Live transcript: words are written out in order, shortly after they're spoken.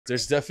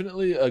There's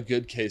definitely a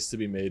good case to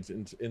be made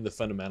in the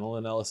fundamental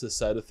analysis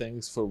side of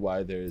things for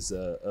why there's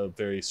a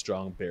very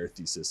strong bear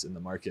thesis in the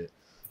market.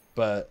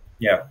 But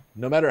Yeah.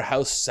 no matter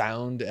how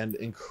sound and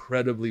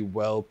incredibly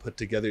well put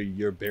together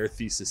your bear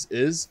thesis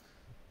is,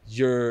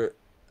 you're,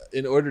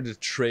 in order to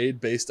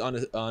trade based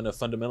on a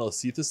fundamental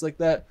thesis like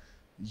that,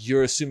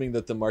 you're assuming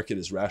that the market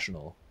is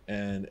rational.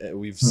 And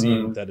we've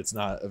seen Mhm. that it's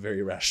not a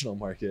very rational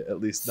market,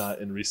 at least not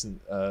in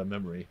recent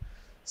memory.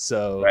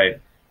 So, Right.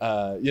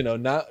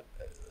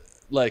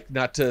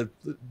 not to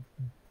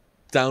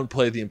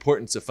downplay the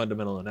importance of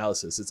fundamental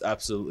analysis. It's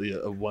absolutely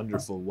a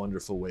wonderful,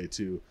 wonderful way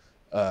to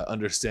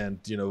understand,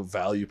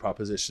 value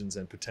propositions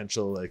and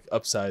potential like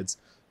upsides.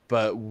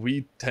 But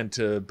we tend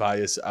to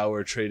bias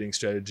our trading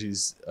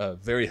strategies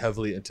very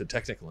heavily into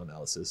technical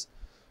analysis,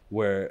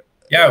 where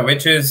Yeah,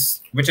 which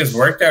has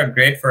worked out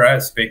great for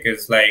us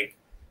because, like,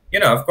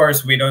 of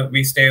course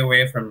we stay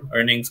away from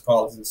earnings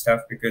calls and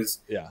stuff because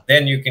yeah,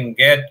 then you can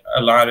get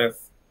a lot of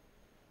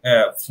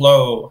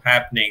flow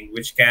happening,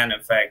 which can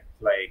affect,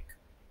 like,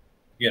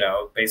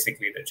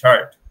 basically the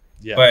chart.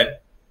 yeah,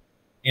 But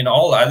in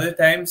all other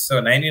times, so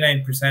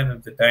 99%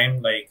 of the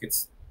time, like,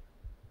 it's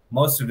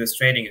most of this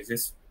trading is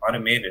just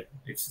automated.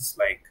 It's just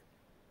like,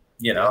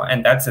 yeah,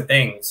 and that's the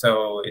thing.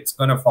 So it's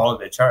going to follow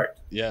the chart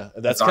yeah.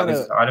 as long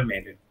as it's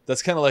automated.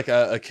 That's kind of like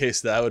a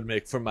case that I would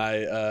make for my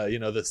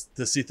the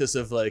thesis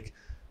of like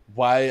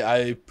why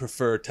I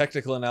prefer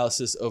technical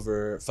analysis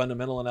over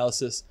fundamental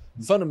analysis.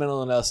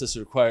 Fundamental analysis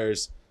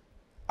requires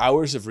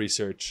hours of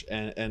research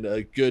and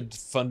a good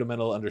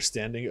fundamental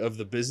understanding of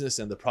the business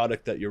and the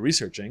product that you're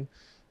researching.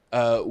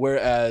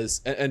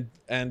 Whereas, and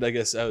I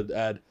guess I would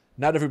add,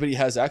 not everybody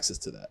has access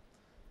to that.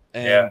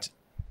 Yeah. And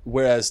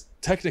whereas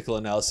technical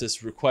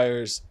analysis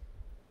requires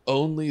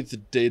only the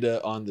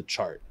data on the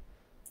chart.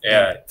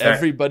 Yeah, And exactly.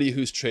 everybody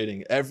who's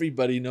trading,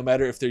 everybody, no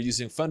matter if they're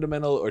using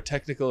fundamental or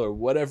technical or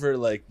whatever,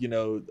 like,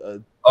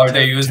 Or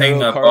they're using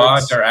tarot a bot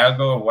cards, or algo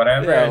or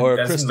whatever, yeah, it or a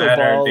doesn't crystal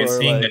matter. ball, They're or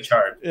seeing the like,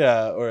 chart.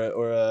 yeah,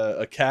 or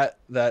a cat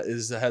that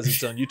has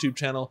its own YouTube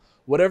channel,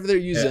 whatever they're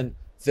Yeah. using,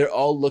 they're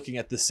all looking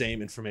at the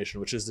same information,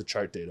 which is the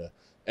chart data.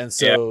 And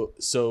Yeah.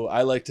 so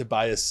I like to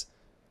bias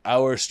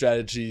our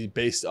strategy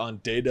based on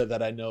data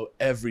that I know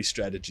every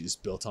strategy is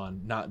built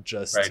on, not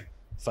just Right.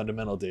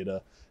 fundamental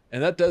data.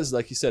 And that does,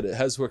 like you said, it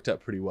has worked out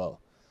pretty well.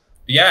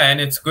 Yeah,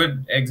 and it's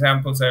good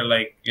examples are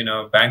like,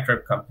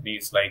 bankrupt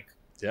companies, like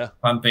Yeah,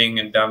 pumping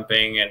and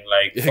dumping and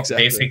like exactly.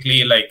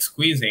 basically like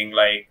squeezing.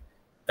 Like,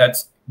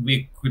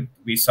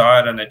 we saw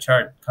it on the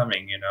chart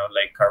coming,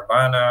 like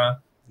Carvana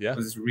Yeah,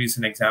 was a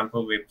recent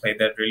example. We played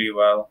that really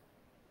well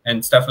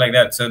and stuff like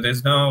that. So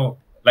there's no,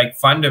 like,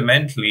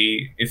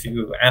 fundamentally, if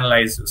you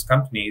analyze those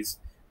companies,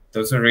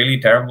 those are really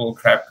terrible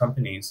crap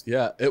companies.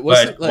 yeah. It But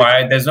wasn't like,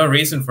 why? There's no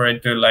reason for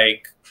it to,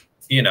 like,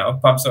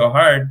 pump so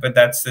hard. But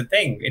that's the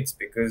thing. It's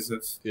because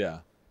of, yeah.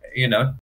 you know